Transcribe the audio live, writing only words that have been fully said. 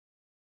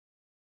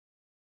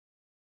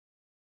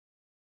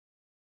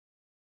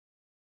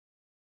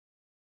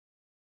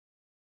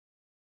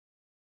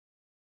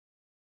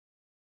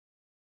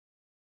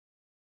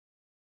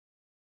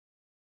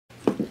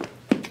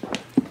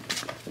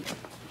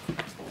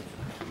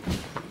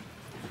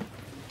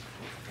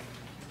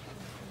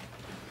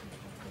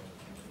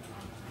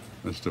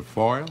Mr.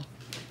 Foyle?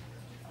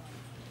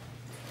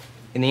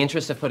 In the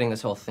interest of putting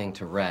this whole thing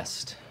to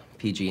rest,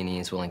 PG&E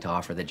is willing to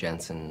offer the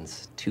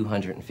Jensens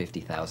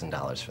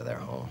 $250,000 for their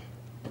home.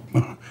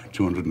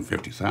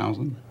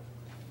 $250,000?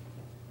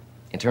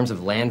 In terms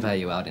of land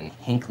value out in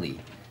Hinckley,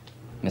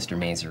 Mr.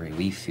 Masery,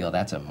 we feel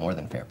that's a more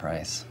than fair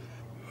price.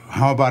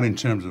 How about in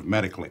terms of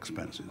medical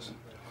expenses?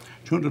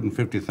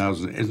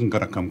 $250,000 isn't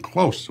going to come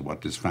close to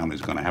what this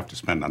family's going to have to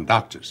spend on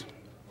doctors.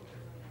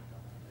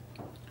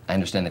 I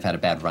understand they've had a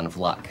bad run of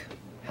luck,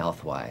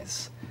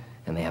 health-wise,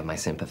 and they have my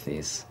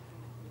sympathies.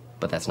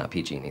 But that's not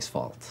PG&E's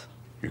fault.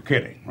 You're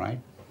kidding, right?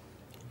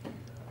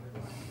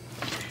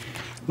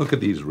 Look at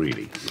these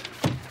readings.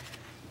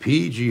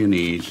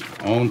 PG&E's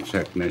own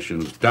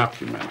technicians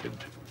documented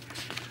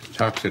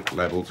toxic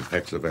levels of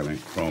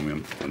hexavalent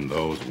chromium in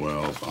those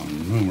wells on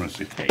numerous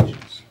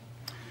occasions.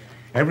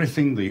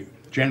 Everything the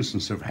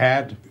Jensens have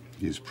had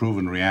is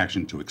proven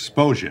reaction to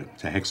exposure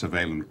to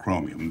hexavalent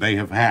chromium. They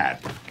have had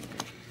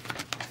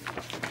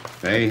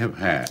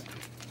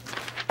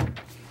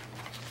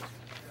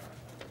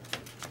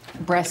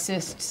breast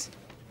cysts,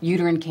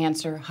 uterine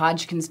cancer,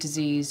 Hodgkin's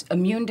disease,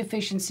 immune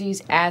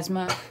deficiencies,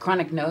 asthma,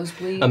 chronic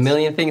nosebleeds. A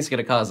million things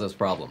gonna cause those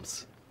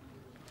problems.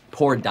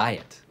 Poor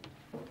diet,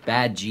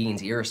 bad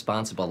genes,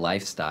 irresponsible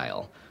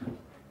lifestyle.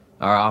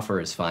 Our offer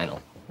is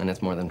final, and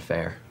it's more than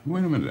fair.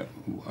 Wait a minute.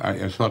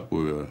 I thought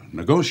we were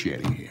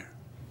negotiating here.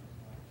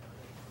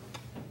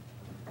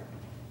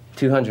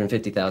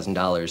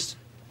 $250,000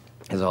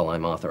 is all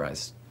I'm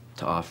authorized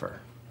to offer.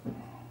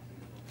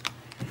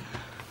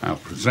 I'll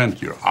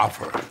present your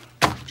offer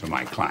to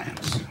my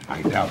clients.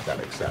 I doubt they'll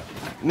accept it.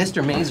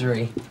 Mr.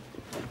 Masery,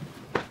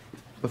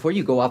 before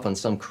you go off on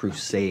some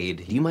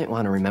crusade, you might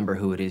want to remember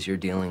who it is you're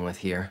dealing with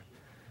here.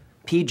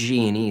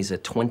 PG&E is a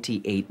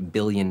 $28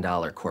 billion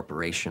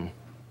corporation.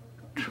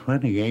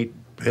 $28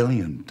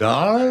 billion?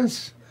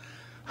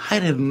 I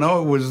didn't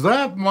know it was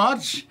that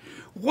much.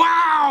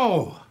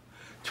 Wow!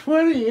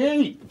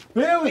 $28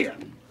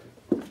 billion!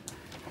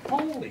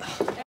 Holy...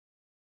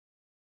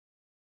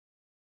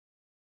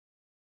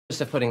 Just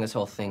of putting this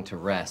whole thing to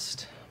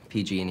rest,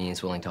 PG&E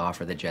is willing to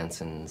offer the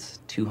Jensens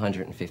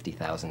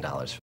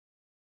 $250,000.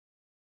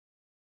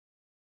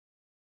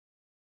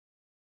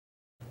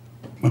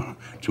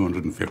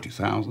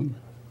 $250,000?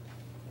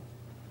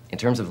 In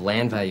terms of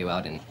land value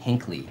out in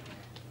Hinckley,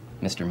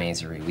 Mr.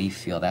 Masery, we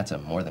feel that's a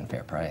more than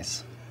fair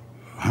price.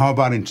 How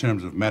about in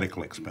terms of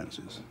medical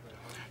expenses?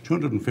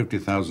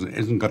 $250,000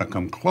 isn't going to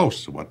come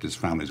close to what this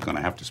family's going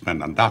to have to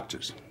spend on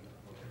doctors.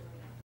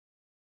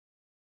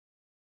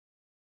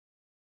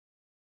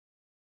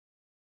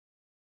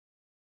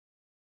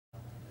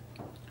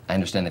 I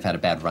understand they've had a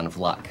bad run of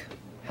luck,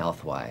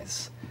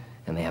 health-wise,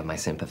 and they have my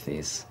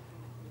sympathies.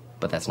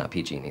 But that's not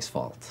PG&E's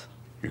fault.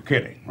 You're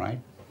kidding, right?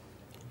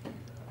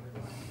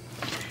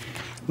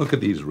 Look at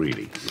these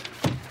readings.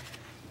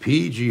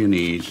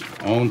 PG&E's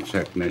own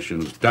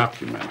technicians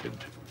documented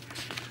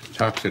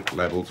toxic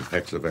levels of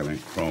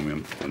hexavalent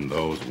chromium in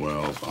those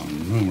wells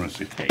on numerous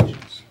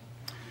occasions.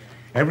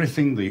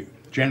 Everything the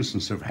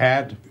Jensens have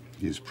had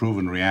is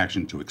proven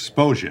reaction to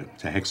exposure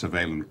to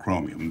hexavalent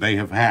chromium. They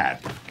have had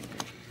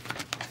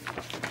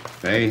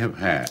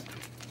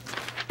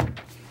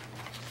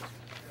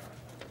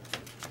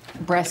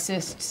breast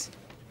cysts,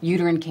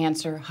 uterine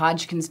cancer,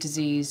 Hodgkin's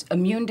disease,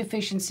 immune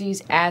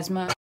deficiencies,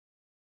 asthma.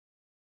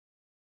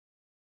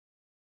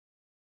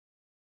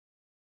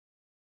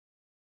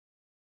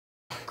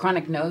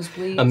 Chronic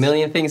nosebleeds. A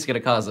million things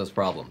gonna cause those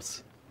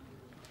problems.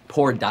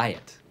 Poor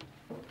diet,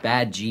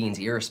 bad genes,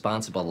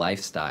 irresponsible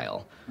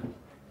lifestyle.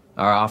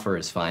 Our offer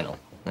is final,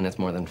 and it's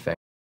more than fair.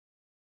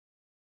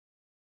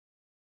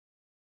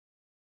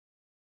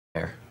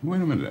 Wait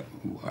a minute.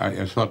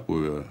 I thought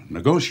we were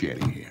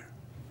negotiating here.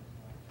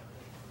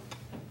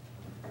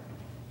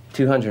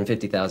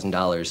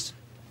 $250,000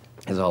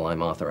 is all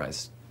I'm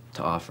authorized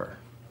to offer.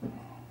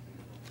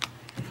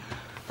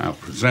 I'll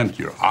present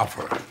your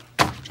offer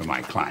to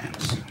my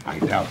clients. I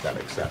doubt they'll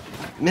accept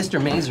it.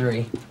 Mr.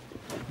 Masery,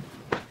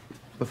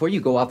 before you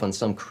go off on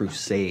some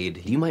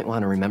crusade, you might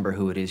want to remember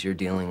who it is you're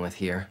dealing with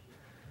here.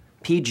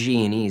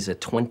 PG&E is a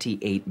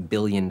 $28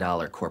 billion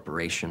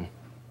corporation.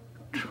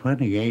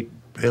 $28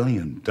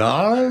 billion?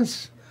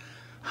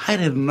 I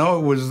didn't know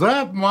it was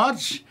that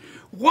much.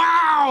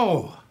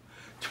 Wow!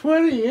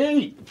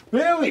 $28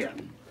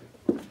 billion!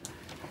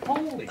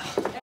 Holy...